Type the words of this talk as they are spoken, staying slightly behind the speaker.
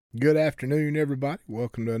Good afternoon, everybody.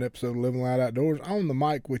 Welcome to an episode of Living Loud Outdoors. On the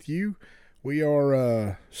mic with you. We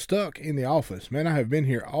are stuck in the office. Man, I have been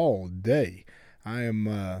here all day. I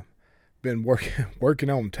am been working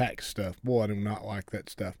on tax stuff. Boy, I do not like that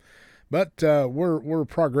stuff. But we're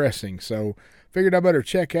progressing. So figured I better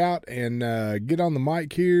check out and get on the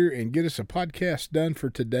mic here and get us a podcast done for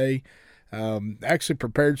today. Actually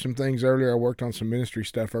prepared some things earlier. I worked on some ministry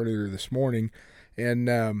stuff earlier this morning, and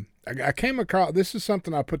I came across, this is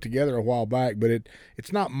something I put together a while back, but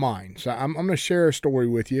it's not mine. So I'm going to share a story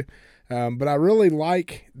with you. But I really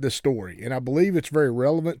like the story, and I believe it's very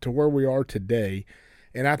relevant to where we are today.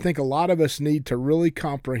 And I think a lot of us need to really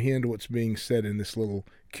comprehend what's being said in this little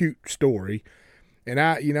cute story. And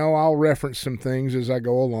I'll reference some things as I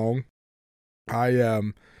go along.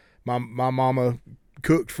 My mama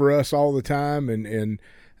cooked for us all the time, and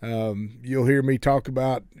you'll hear me talk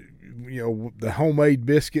about the homemade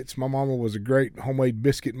biscuits. My mama was a great homemade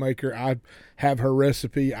biscuit maker. I have her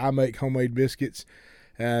recipe. I make homemade biscuits,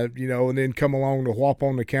 and then come along to whop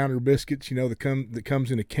on the counter biscuits. That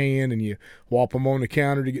comes in a can, and you whop them on the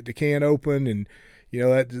counter to get the can open, and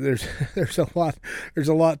that there's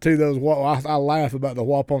a lot to those. I laugh about the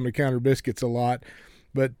whop on the counter biscuits a lot.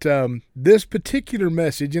 But this particular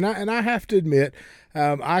message, and I have to admit,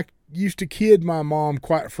 I used to kid my mom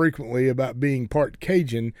quite frequently about being part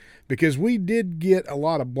Cajun because we did get a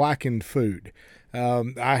lot of blackened food.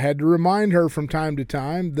 I had to remind her from time to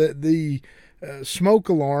time that the smoke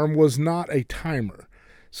alarm was not a timer.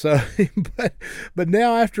 So, but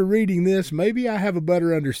now after reading this, maybe I have a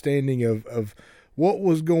better understanding of what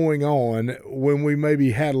was going on when we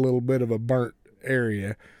maybe had a little bit of a burnt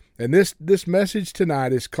area. And this message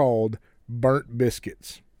tonight is called Burnt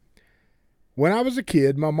Biscuits. When I was a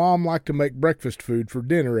kid, my mom liked to make breakfast food for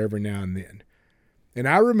dinner every now and then. And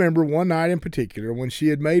I remember one night in particular when she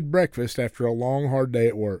had made breakfast after a long, hard day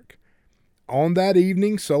at work. On that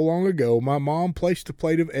evening, so long ago, my mom placed a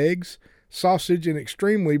plate of eggs, sausage, and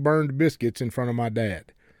extremely burned biscuits in front of my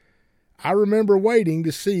dad. I remember waiting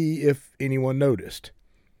to see if anyone noticed.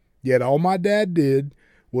 Yet all my dad did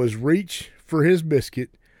was reach for his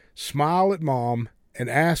biscuit, smile at Mom, and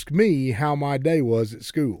ask me how my day was at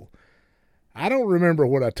school. I don't remember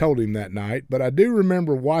what I told him that night, but I do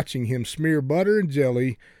remember watching him smear butter and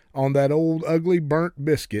jelly on that old ugly burnt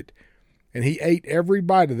biscuit, and he ate every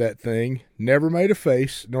bite of that thing, never made a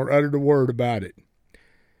face, nor uttered a word about it.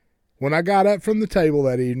 When I got up from the table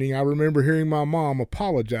that evening, I remember hearing my mom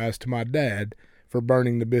apologize to my dad for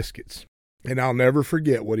burning the biscuits, and I'll never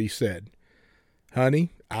forget what he said.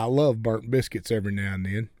 "Honey, I love burnt biscuits every now and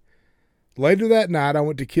then." Later that night, I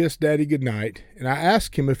went to kiss Daddy goodnight, and I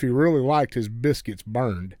asked him if he really liked his biscuits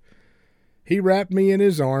burned. He wrapped me in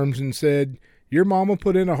his arms and said, "Your mama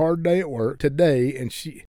put in a hard day at work today, and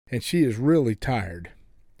she is really tired.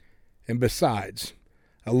 And besides,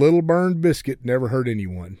 a little burned biscuit never hurt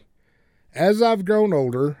anyone." As I've grown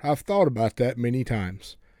older, I've thought about that many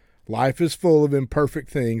times. Life is full of imperfect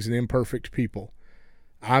things and imperfect people.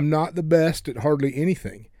 I'm not the best at hardly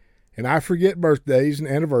anything, and I forget birthdays and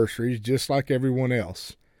anniversaries just like everyone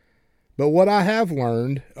else. But what I have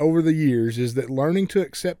learned over the years is that learning to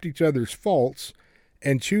accept each other's faults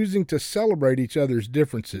and choosing to celebrate each other's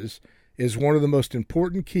differences is one of the most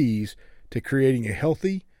important keys to creating a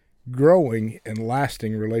healthy, growing, and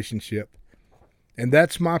lasting relationship. And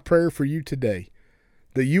that's my prayer for you today,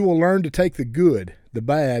 that you will learn to take the good, the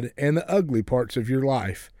bad, and the ugly parts of your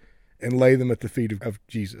life and lay them at the feet of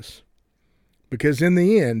Jesus. Because in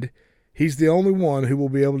the end, He's the only one who will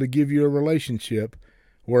be able to give you a relationship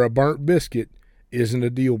where a burnt biscuit isn't a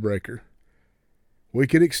deal breaker. We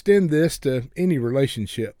could extend this to any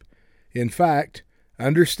relationship. In fact,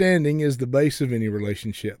 understanding is the base of any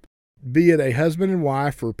relationship, be it a husband and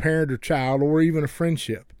wife or parent or child or even a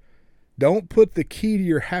friendship. Don't put the key to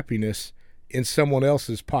your happiness in someone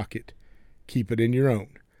else's pocket. Keep it in your own.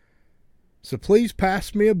 So please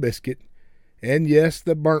pass me a biscuit, and yes,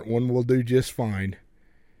 the burnt one will do just fine.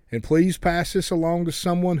 And please pass this along to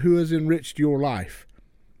someone who has enriched your life.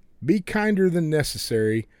 Be kinder than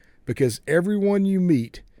necessary, because everyone you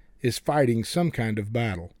meet is fighting some kind of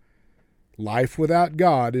battle. Life without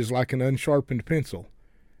God is like an unsharpened pencil.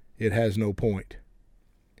 It has no point.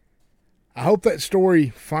 I hope that story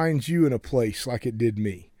finds you in a place like it did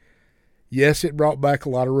me. Yes, it brought back a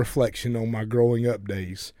lot of reflection on my growing up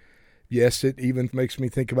days. Yes, it even makes me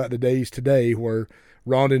think about the days today where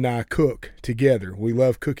Rhonda and I cook together. We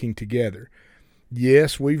love cooking together.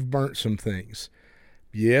 Yes, we've burnt some things.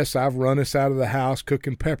 Yes, I've run us out of the house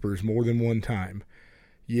cooking peppers more than one time.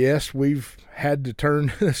 Yes, we've had to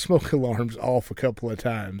turn the smoke alarms off a couple of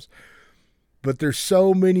times. But there's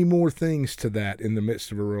so many more things to that in the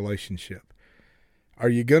midst of a relationship. Are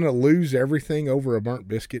you going to lose everything over a burnt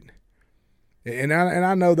biscuit? And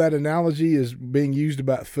I know that analogy is being used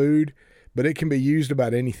about food, but it can be used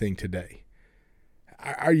about anything today.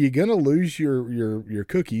 Are you going to lose your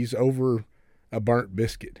cookies over a burnt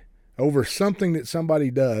biscuit? Over something that somebody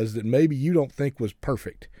does that maybe you don't think was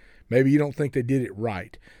perfect? Maybe you don't think they did it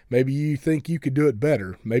right. Maybe you think you could do it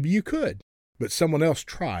better. Maybe you could, but someone else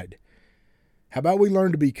tried. How about we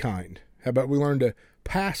learn to be kind? How about we learn to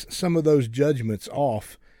pass some of those judgments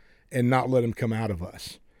off and not let them come out of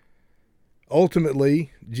us?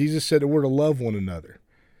 Ultimately, Jesus said that we're to love one another.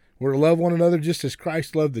 We're to love one another just as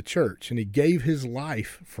Christ loved the church, and he gave his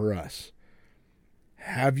life for us.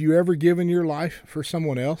 Have you ever given your life for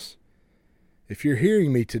someone else? If you're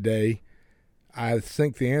hearing me today, I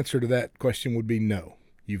think the answer to that question would be no,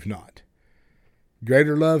 you've not.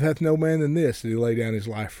 Greater love hath no man than this, that he lay down his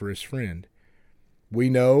life for his friend. We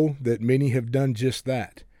know that many have done just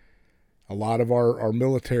that. A lot of our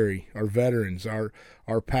military, our veterans,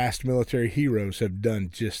 our past military heroes have done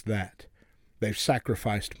just that. They've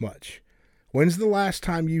sacrificed much. When's the last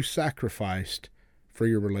time you sacrificed for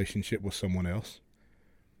your relationship with someone else?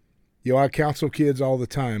 You know, I counsel kids all the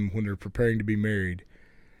time when they're preparing to be married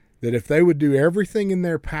that if they would do everything in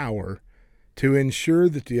their power to ensure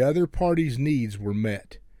that the other party's needs were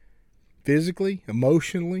met, physically,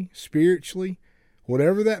 emotionally, spiritually,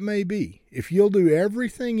 whatever that may be, if you'll do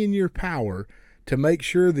everything in your power to make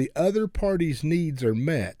sure the other party's needs are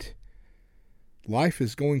met, life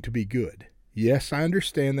is going to be good. Yes, I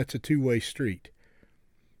understand that's a two-way street.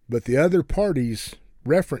 But the other party's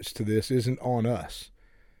reference to this isn't on us.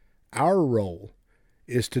 Our role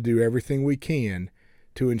is to do everything we can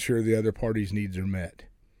to ensure the other party's needs are met.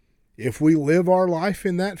 If we live our life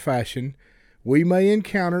in that fashion, we may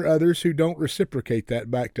encounter others who don't reciprocate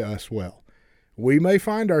that back to us well. We may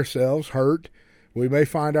find ourselves hurt. We may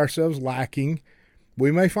find ourselves lacking.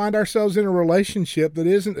 We may find ourselves in a relationship that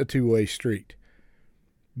isn't a two-way street.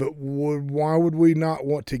 But why would we not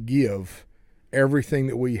want to give everything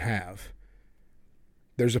that we have?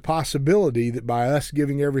 There's a possibility that by us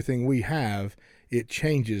giving everything we have, it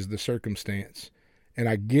changes the circumstance. And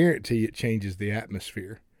I guarantee it changes the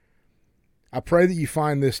atmosphere. I pray that you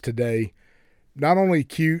find this today not only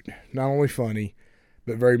cute, not only funny,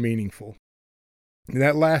 but very meaningful. And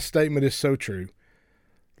that last statement is so true.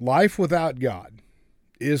 Life without God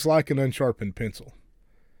is like an unsharpened pencil.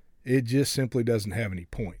 It just simply doesn't have any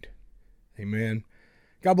point. Amen.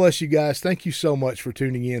 God bless you guys. Thank you so much for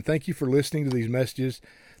tuning in. Thank you for listening to these messages.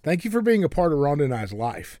 Thank you for being a part of Rhonda and I's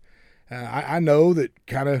life. I know that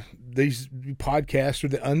kind of these podcasts are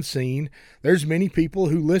the unseen. There's many people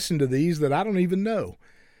who listen to these that I don't even know.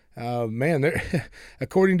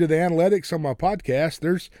 According to the analytics on my podcast,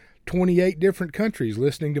 there's 28 different countries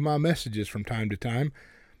listening to my messages from time to time.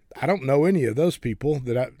 I don't know any of those people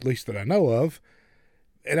at least that I know of.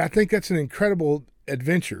 And I think that's an incredible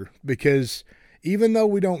adventure because even though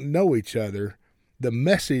we don't know each other, the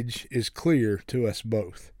message is clear to us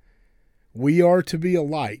both. We are to be a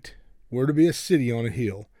light. We're to be a city on a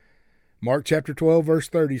hill. Mark chapter 12, verse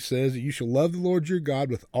 30 says that you shall love the Lord your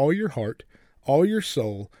God with all your heart, all your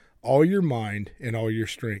soul, all your mind, and all your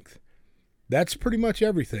strength. That's pretty much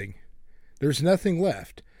everything. There's nothing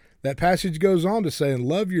left. That passage goes on to say, and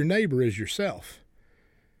love your neighbor as yourself.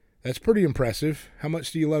 That's pretty impressive. How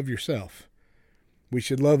much do you love yourself? We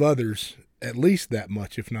should love others at least that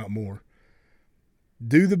much, if not more.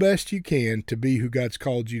 Do the best you can to be who God's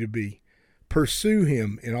called you to be. Pursue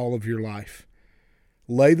him in all of your life.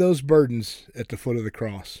 Lay those burdens at the foot of the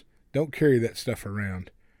cross. Don't carry that stuff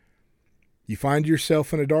around. You find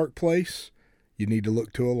yourself in a dark place, you need to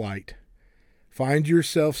look to a light. Find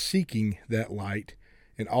yourself seeking that light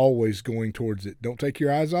and always going towards it. Don't take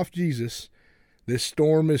your eyes off Jesus. This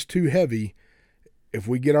storm is too heavy. If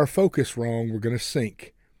we get our focus wrong, we're going to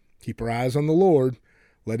sink. Keep our eyes on the Lord.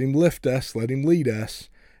 Let him lift us. Let him lead us.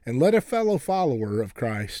 And let a fellow follower of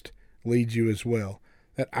Christ lead you as well.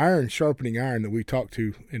 That iron sharpening iron that we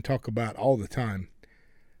talk about all the time.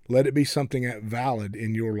 Let it be something that valid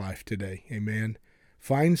in your life today. Amen.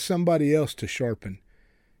 Find somebody else to sharpen.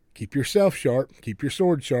 Keep yourself sharp. Keep your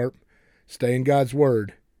sword sharp. Stay in God's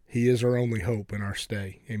word. He is our only hope and our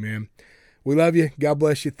stay. Amen. We love you. God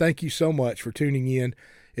bless you. Thank you so much for tuning in.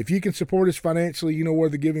 If you can support us financially, you know where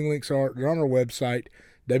the giving links are. They're on our website,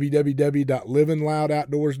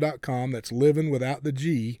 www.livinloudoutdoors.com. That's living without the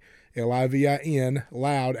G, Livin,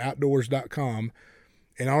 loudoutdoors.com.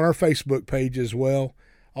 And on our Facebook page as well.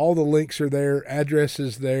 All the links are there,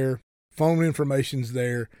 addresses there, phone information's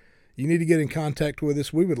there. You need to get in contact with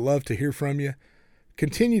us. We would love to hear from you.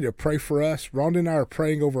 Continue to pray for us. Rhonda and I are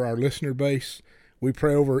praying over our listener base. We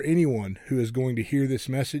pray over anyone who is going to hear this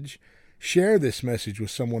message. Share this message with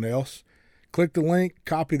someone else. Click the link,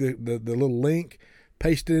 copy the little link,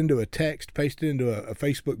 paste it into a text, paste it into a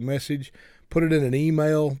Facebook message, put it in an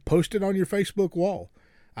email, post it on your Facebook wall.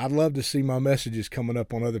 I'd love to see my messages coming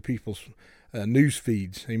up on other people's news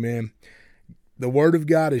feeds. Amen. The Word of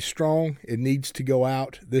God is strong. It needs to go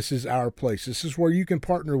out. This is our place. This is where you can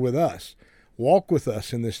partner with us. Walk with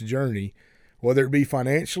us in this journey, whether it be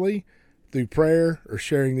financially, through prayer, or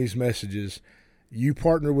sharing these messages. You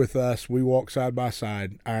partner with us. We walk side by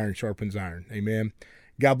side. Iron sharpens iron. Amen.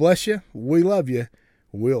 God bless you. We love you.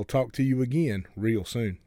 We'll talk to you again real soon.